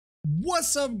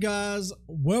What's up, guys?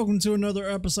 Welcome to another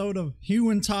episode of Hugh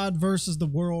and Todd versus the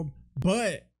world.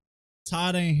 But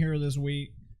Todd ain't here this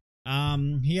week.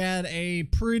 He had a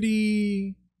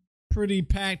pretty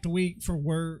packed week for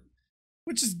work,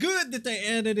 which is good that they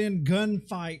added in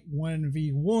Gunfight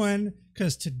 1v1,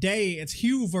 because today it's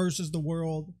Hugh versus the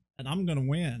world, and I'm gonna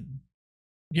win,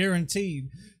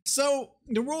 guaranteed. So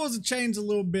the rules have changed a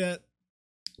little bit.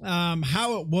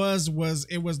 How it was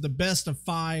it was the best of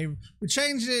 5. We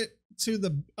changed it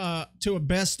to a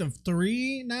best of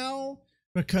 3 now,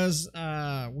 because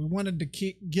we wanted to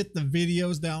get the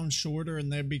videos down shorter,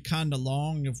 and they'd be kind of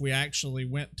long if we actually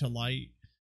went to, like,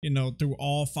 you know, through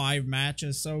all 5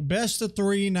 matches. So best of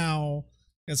 3 now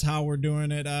is how we're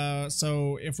doing it.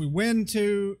 So if we win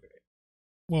 2,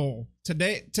 well,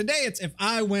 today it's if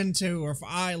I win 2 or if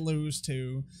I lose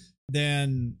 2,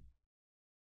 then,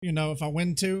 you know, if I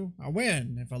win 2, I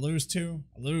win. If I lose 2,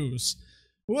 I lose.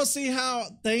 We'll see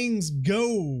how things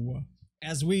go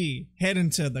as we head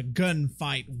into the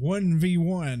Gunfight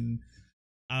 1v1.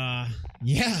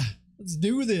 Yeah, let's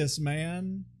do this,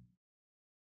 man.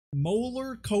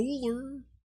 Molar Kohler.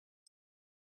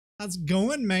 How's it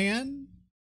going, man?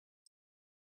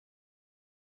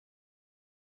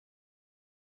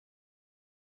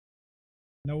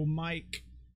 No mic.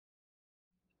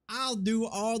 I'll do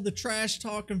all the trash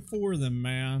talking for them,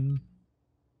 man.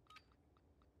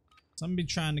 Somebody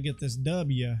trying to get this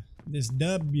W. This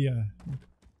W.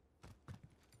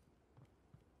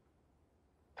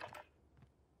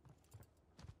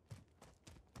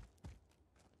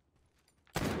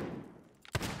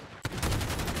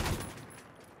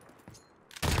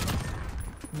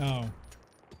 No.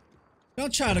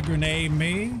 Don't try to grenade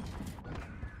me.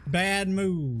 Bad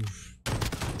move.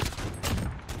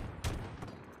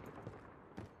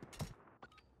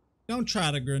 Don't try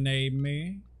to grenade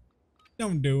me.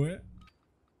 Don't do it.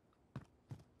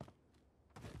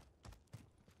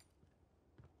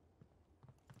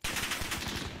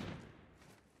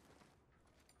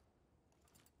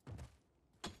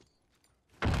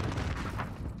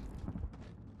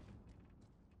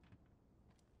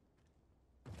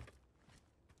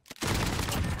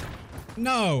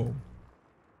 No.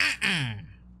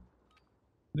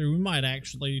 Dude, we might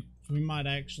actually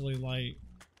like.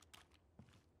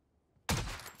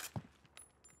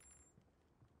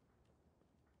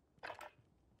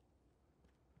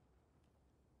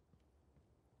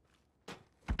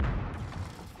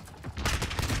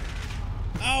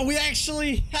 Oh, we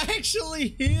actually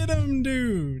hit him,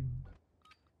 dude.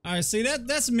 All right, see,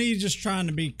 that's me just trying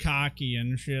to be cocky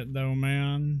and shit, though,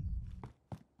 man.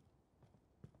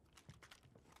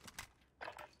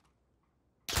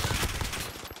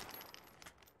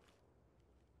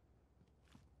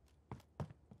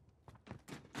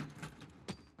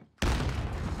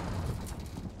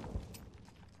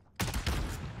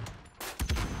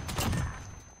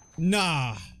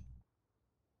 Nah.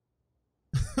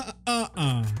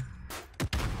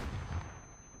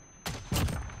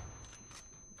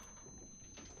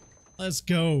 Let's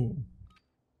go.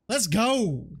 Let's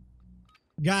go.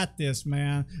 Got this,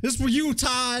 man. This is for you,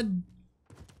 Todd.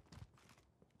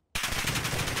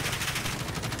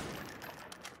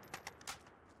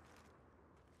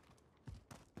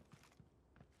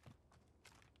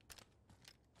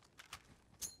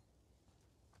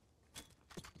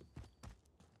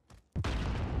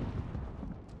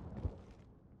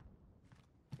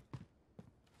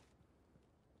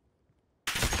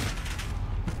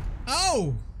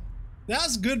 Oh,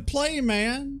 that's good play,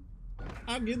 man.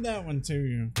 I'll give that one to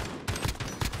you.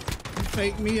 You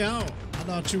faked me out. I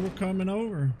thought you were coming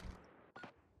over.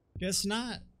 Guess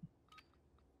not.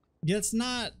 Guess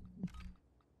not.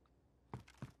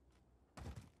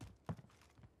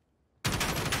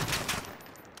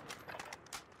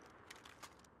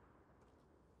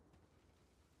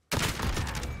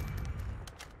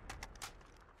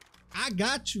 I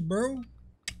got you, bro.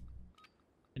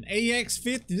 An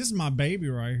AX-50, this is my baby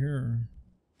right here.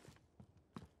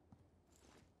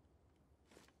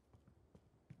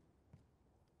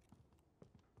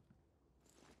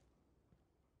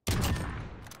 It's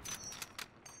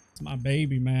my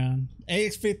baby, man.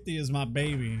 AX-50 is my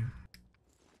baby.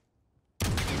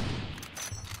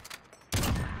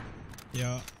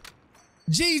 Yeah.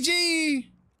 GG!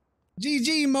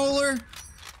 GG, Molar.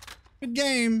 Good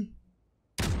game.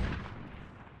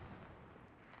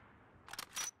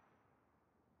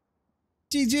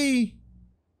 GG.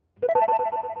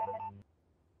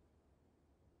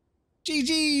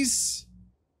 GG's.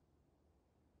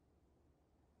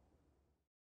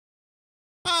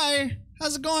 Hi,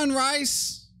 how's it going,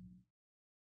 Rice?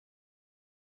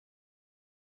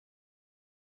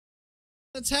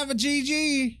 Let's have a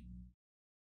GG.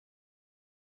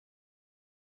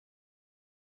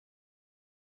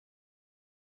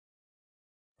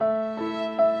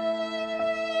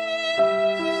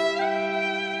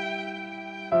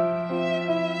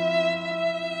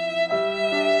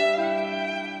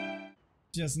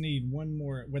 Just need one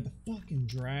more with the fucking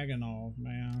dragon off,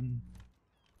 man.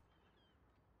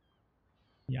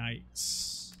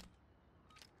 Yikes.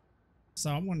 So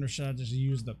I wonder, should I just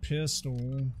use the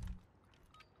pistol?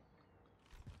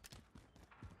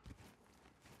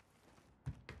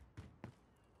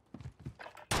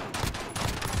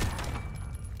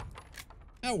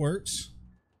 That works.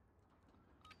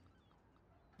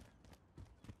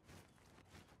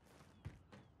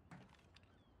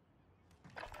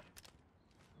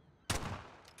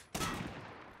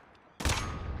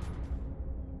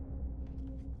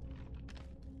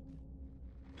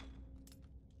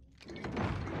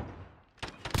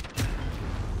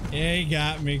 Yeah, he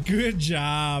got me. Good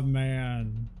job,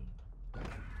 man.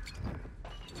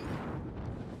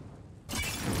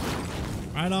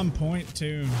 Right on point,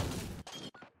 too.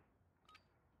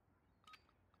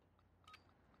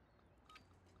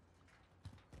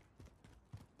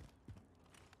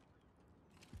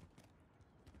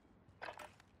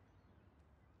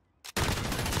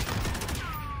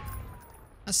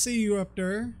 I see you up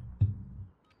there.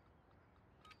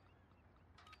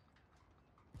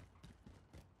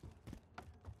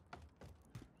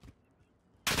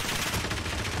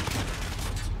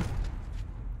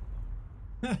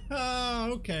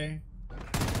 Okay.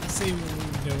 I see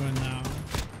what we're doing now.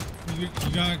 You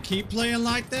gonna keep playing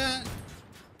like that?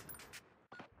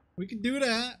 We can do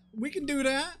that. We can do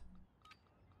that.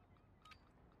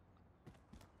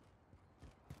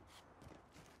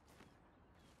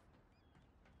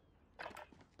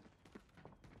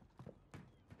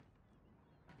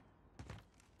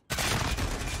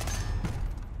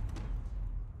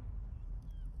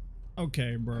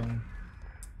 Okay, bro.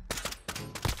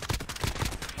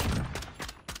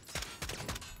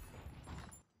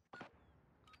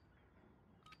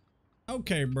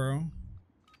 Okay, bro.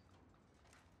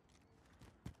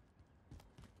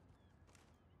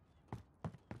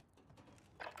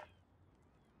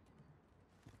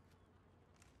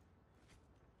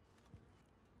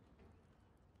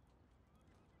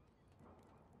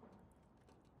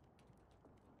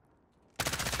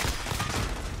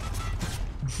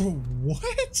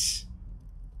 What?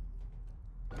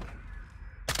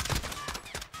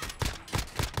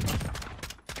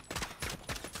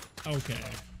 Okay.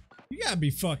 You gotta be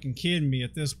fucking kidding me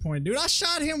at this point, dude. I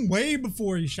shot him way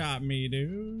before he shot me,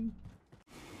 dude.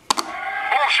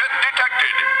 Bullshit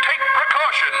detected. Take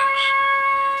precautions.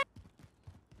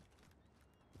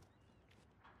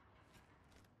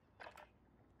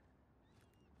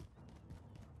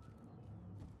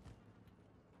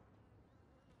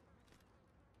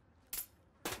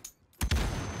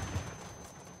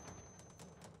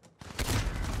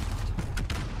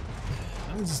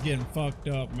 I'm just getting fucked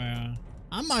up, man.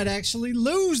 I might actually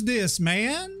lose this,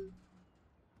 man.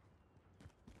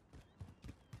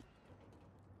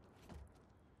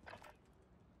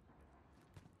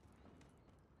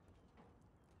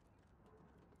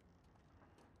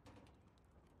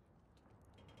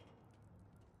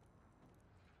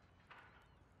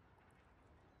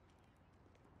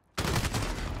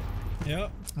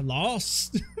 Yep, I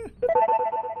lost.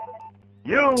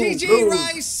 You GG, lose.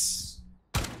 Rice.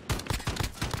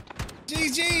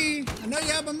 GG. I know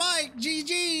you have a mic.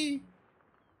 GG.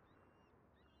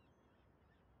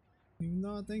 Even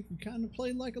though I think we kind of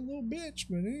played like a little bitch,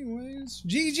 but anyways,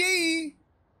 GG.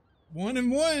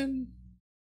 1-1.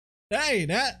 Hey,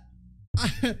 that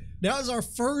that was our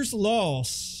first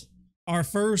loss. Our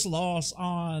first loss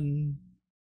on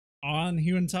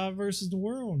Hugh and Todd versus the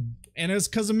world, and it's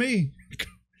because of me.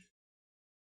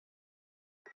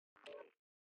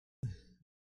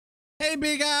 Hey,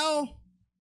 Big Al.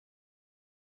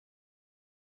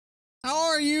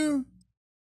 How are you?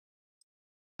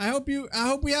 I hope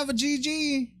we have a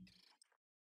GG.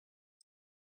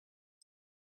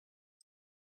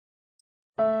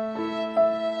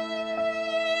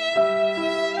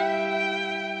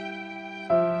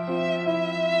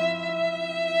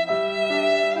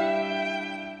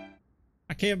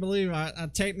 I can't believe I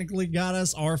technically got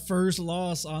us our first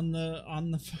loss on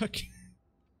the fucking.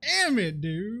 Damn it,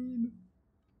 dude.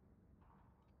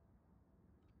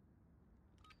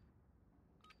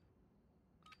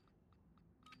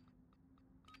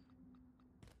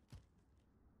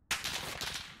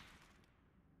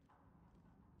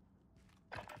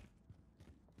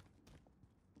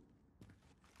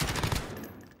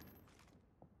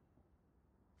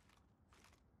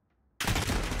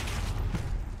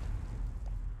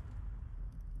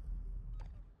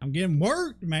 I'm getting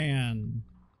worked, man.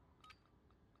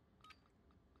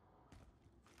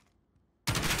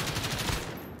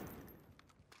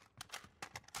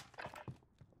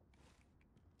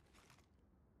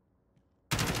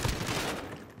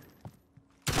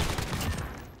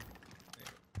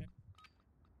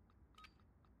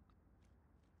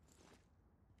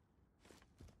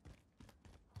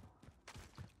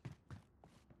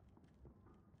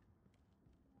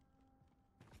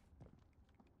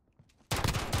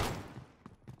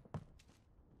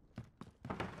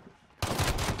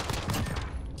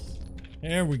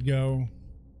 There we go.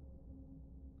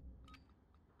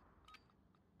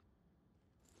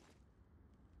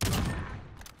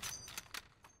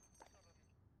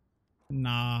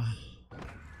 Nah.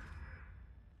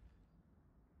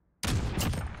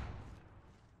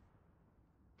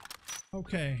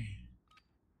 Okay.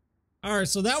 Alright,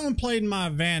 so that one played in my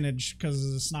advantage because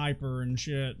of the sniper and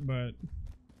shit, but...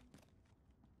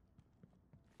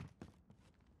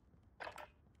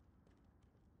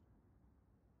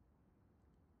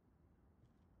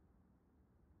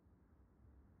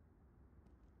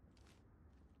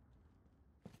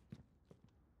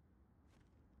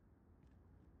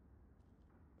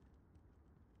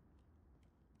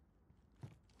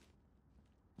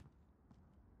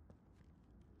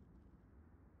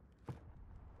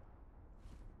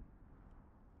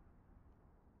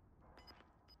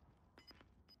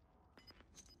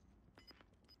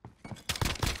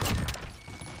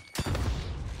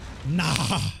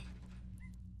 Nah.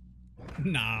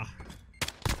 Nah.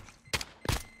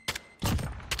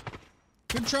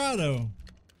 Good try, though.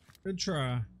 Good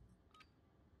try.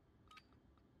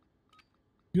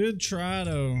 Good try,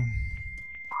 though.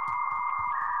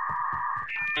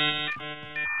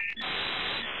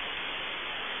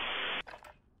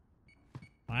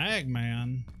 Lag,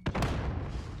 man.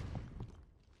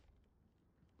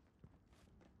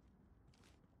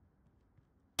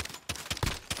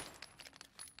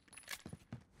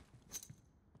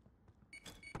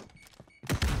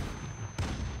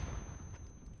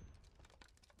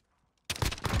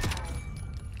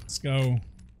 Let's go.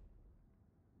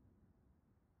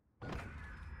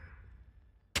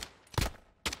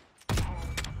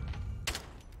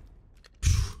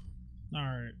 All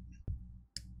right.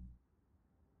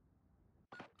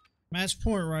 Match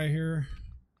point right here.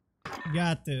 You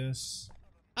got this.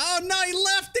 Oh no, he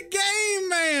left the game,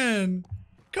 man.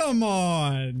 Come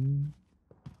on.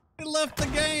 He left the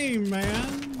game,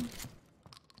 man.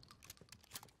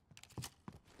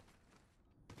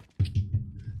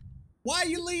 Why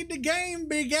you lead the game,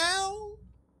 Big Al?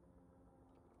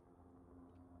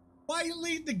 Why you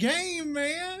lead the game,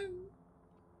 man?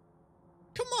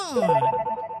 Come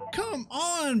on. Come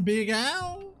on, Big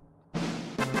Al.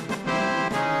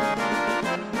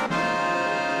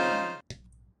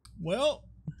 Well,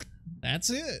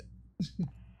 that's it.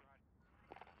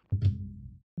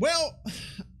 Well,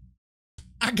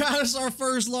 I got us our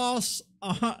first loss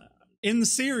in the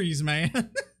series,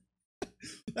 man.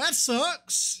 That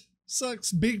sucks.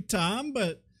 Sucks big time,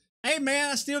 but hey,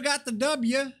 man, I still got the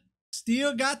W.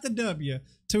 Still got the W.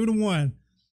 2-1.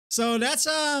 So that's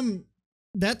the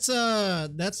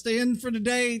end for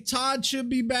today. Todd should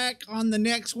be back on the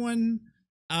next one.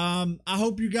 I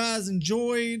hope you guys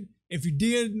enjoyed. If you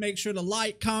did, make sure to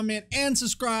like, comment, and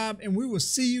subscribe, and we will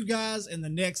see you guys in the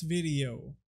next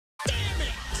video.